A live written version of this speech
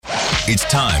It's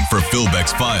time for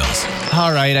Filbeck's Files.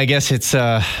 All right, I guess it's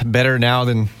better now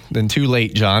than too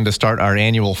late, John, to start our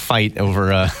annual fight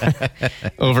over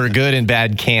over good and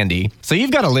bad candy. So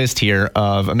you've got a list here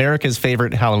of America's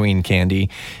favorite Halloween candy,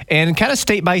 and kind of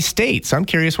state by state. So I'm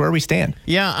curious where we stand.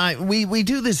 Yeah, we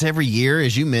do this every year,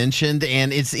 as you mentioned,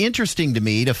 and it's interesting to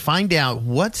me to find out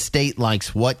what state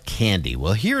likes what candy.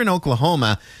 Well, here in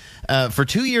Oklahoma, for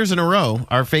 2 years in a row,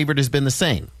 our favorite has been the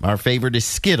same. Our favorite is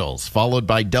Skittles, followed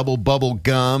by Double Bubble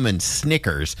Gum and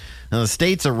Snickers. Now, the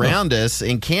states around us,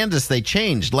 in Kansas, they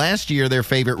changed. Last year, their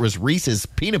favorite was Reese's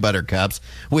Peanut Butter Cups,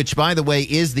 which, by the way,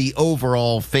 is the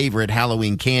overall favorite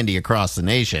Halloween candy across the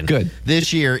nation. Good.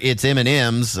 This year, it's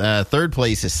M&M's. Third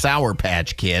place is Sour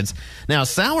Patch Kids. Now,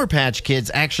 Sour Patch Kids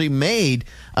actually made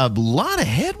a lot of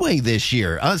headway this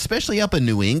year, especially up in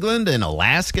New England and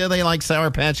Alaska. They like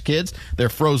Sour Patch Kids. They're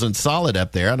frozen solid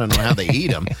up there. I don't know how they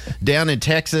eat them. Down in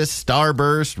Texas,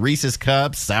 Starburst, Reese's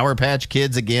Cups, Sour Patch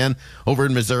Kids again. Over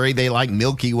in Missouri, they like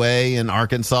Milky Way. In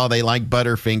Arkansas, they like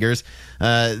Butterfingers.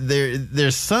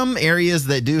 There's some areas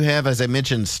that do have, as I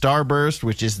mentioned, Starburst,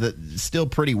 which is still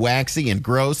pretty waxy and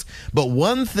gross. But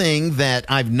one thing that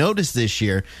I've noticed this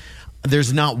year,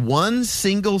 there's not one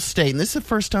single state, and this is the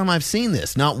first time I've seen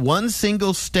this, not one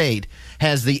single state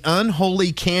has the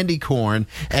unholy candy corn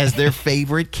as their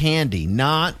favorite candy.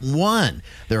 Not one.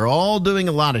 They're all doing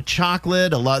a lot of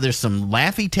chocolate, there's some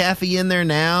Laffy Taffy in there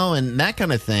now, and that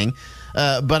kind of thing.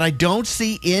 But I don't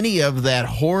see any of that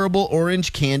horrible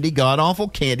orange candy, god-awful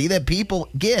candy that people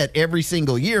get every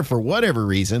single year for whatever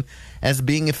reason as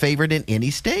being a favorite in any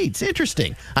states.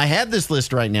 Interesting. I have this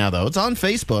list right now, though. It's on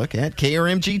Facebook at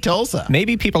KRMG Tulsa.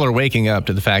 Maybe people are waking up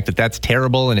to the fact that that's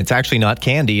terrible and it's actually not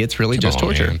candy. It's really just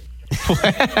torture.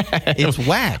 It's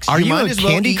wax. Are you a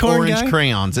candy corn orange guy?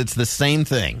 crayons. It's the same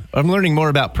thing. I'm learning more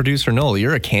about Producer Knoll.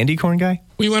 You're a candy corn guy?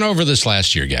 We went over this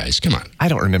last year, guys. Come on. I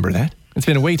don't remember that. It's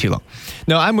been way too long.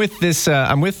 No, I'm with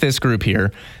this group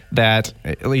here that,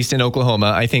 at least in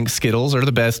Oklahoma, I think Skittles are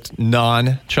the best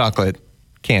non-chocolate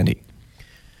candy.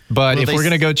 But if we're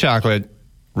going to go chocolate,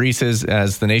 Reese's,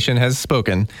 as the nation has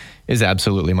spoken, is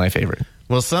absolutely my favorite.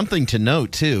 Well, something to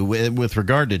note, too, with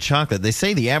regard to chocolate, they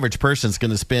say the average person's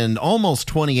going to spend almost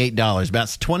 $28, about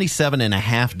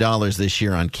 $27.50 this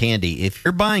year on candy. If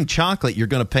you're buying chocolate, you're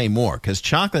going to pay more because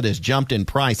chocolate has jumped in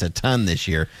price a ton this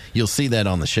year. You'll see that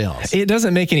on the shelves. It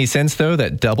doesn't make any sense, though,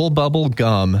 that Double Bubble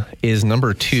Gum is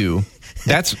number 2.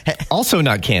 That's also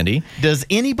not candy. Does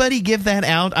anybody give that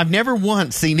out? I've never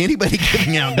once seen anybody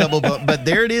giving out Double Bubble, but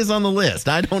there it is on the list.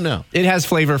 I don't know. It has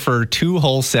flavor for 2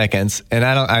 whole seconds, and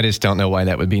I just don't know why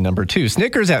that would be number 2.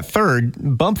 Snickers at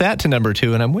 3rd, bump that to number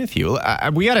 2, and I'm with you.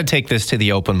 We got to take this to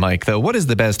the open mic, though. What is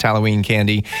the best Halloween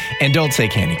candy? And don't say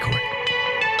candy corn.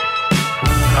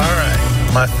 All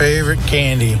right, my favorite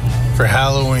candy for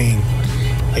Halloween.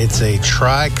 It's a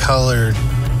tri-colored,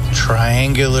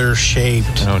 triangular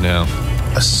shaped. Oh, no.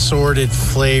 Assorted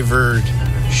flavored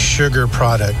sugar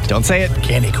product. Don't say it.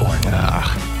 Candy corn.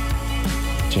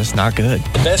 Just not good.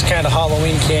 The best kind of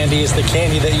Halloween candy is the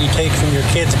candy that you take from your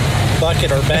kid's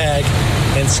bucket or bag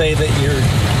and say that you're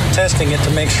testing it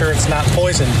to make sure it's not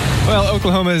poisoned. Well,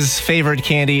 Oklahoma's favorite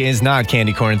candy is not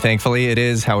candy corn, thankfully. It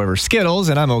is, however, Skittles,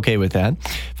 and I'm okay with that.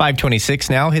 5:26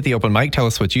 now. Hit the open mic. Tell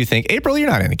us what you think. April, you're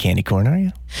not into candy corn, are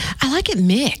you? I like it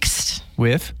mixed.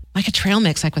 With? Like a trail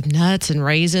mix, like with nuts and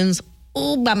raisins.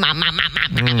 Ooh,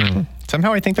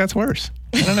 Somehow I think that's worse.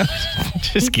 I don't know.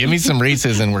 Just give me some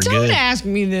Reese's and we're good. Don't ask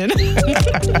me then.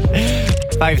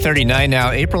 5:39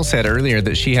 now. April said earlier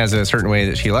that she has a certain way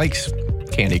that she likes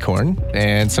candy corn,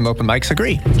 and some open mics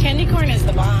agree. Candy corn is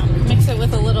the bomb. Mix it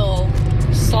with a little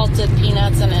salted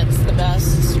peanuts, and it's the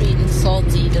best sweet and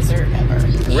salty dessert ever.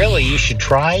 Really, you should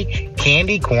try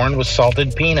candy corn with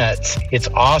salted peanuts. It's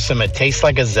awesome. It tastes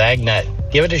like a Zagnut.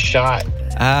 Give it a shot.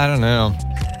 I don't know.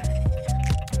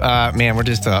 Man, we're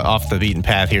just off the beaten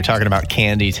path here talking about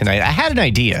candy tonight. I had an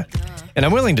idea, and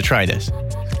I'm willing to try this.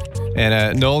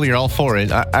 And Knoll, you're all for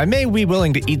it. I may be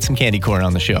willing to eat some candy corn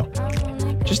on the show.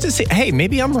 Just to see, hey,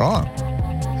 maybe I'm wrong.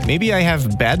 Maybe I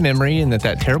have bad memory and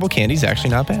that terrible candy is actually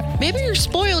not bad. Maybe you're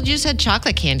spoiled. You just had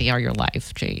chocolate candy all your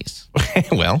life. Jeez.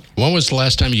 Well. When was the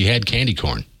last time you had candy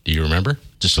corn? Do you remember?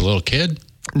 Just a little kid?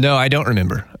 No, I don't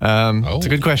remember. It's a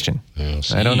good question.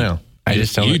 I don't know.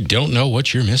 You don't know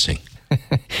what you're missing.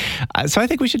 So I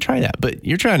think we should try that. But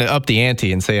you're trying to up the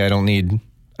ante and say I don't need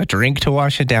a drink to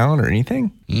wash it down or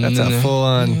anything? That's a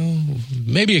full-on...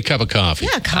 Maybe a cup of coffee.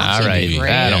 Yeah, coffee. All right.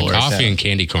 That'll work coffee out. and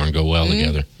candy corn go well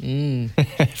together.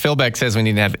 Filbeck says we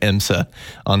need to have IMSA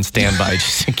on standby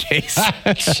just in case.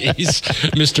 Jeez,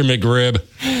 Mr. McRib.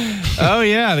 Oh,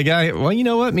 yeah, the guy. Well, you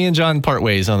know what? Me and John part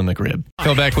ways on the McRib.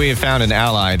 Filbeck, we have found an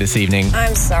ally this evening.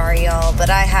 I'm sorry, y'all, but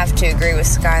I have to agree with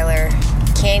Skyler.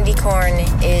 Candy corn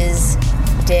is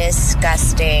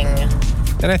disgusting.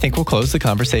 And I think we'll close the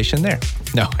conversation there.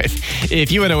 No,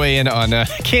 if you want to weigh in on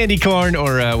candy corn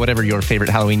or whatever your favorite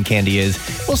Halloween candy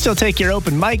is, we'll still take your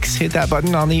open mics. Hit that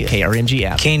button on the KRMG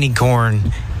app. Candy corn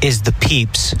is the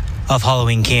Peeps of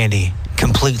Halloween candy.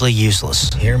 Completely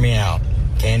useless. Hear me out.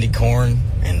 Candy corn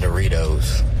and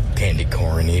Doritos. Candy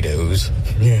cornitos.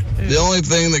 The only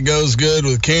thing that goes good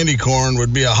with candy corn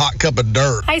would be a hot cup of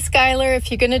dirt. Hi, Skyler. If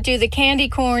you're going to do the candy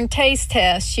corn taste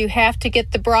test, you have to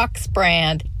get the Brock's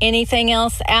brand. Anything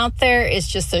else out there is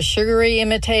just a sugary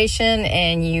imitation,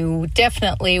 and you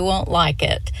definitely won't like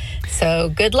it. So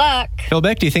good luck.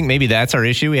 Filbeck, do you think maybe that's our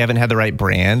issue? We haven't had the right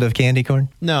brand of candy corn?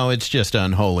 No, it's just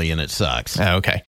unholy and it sucks. Oh, okay.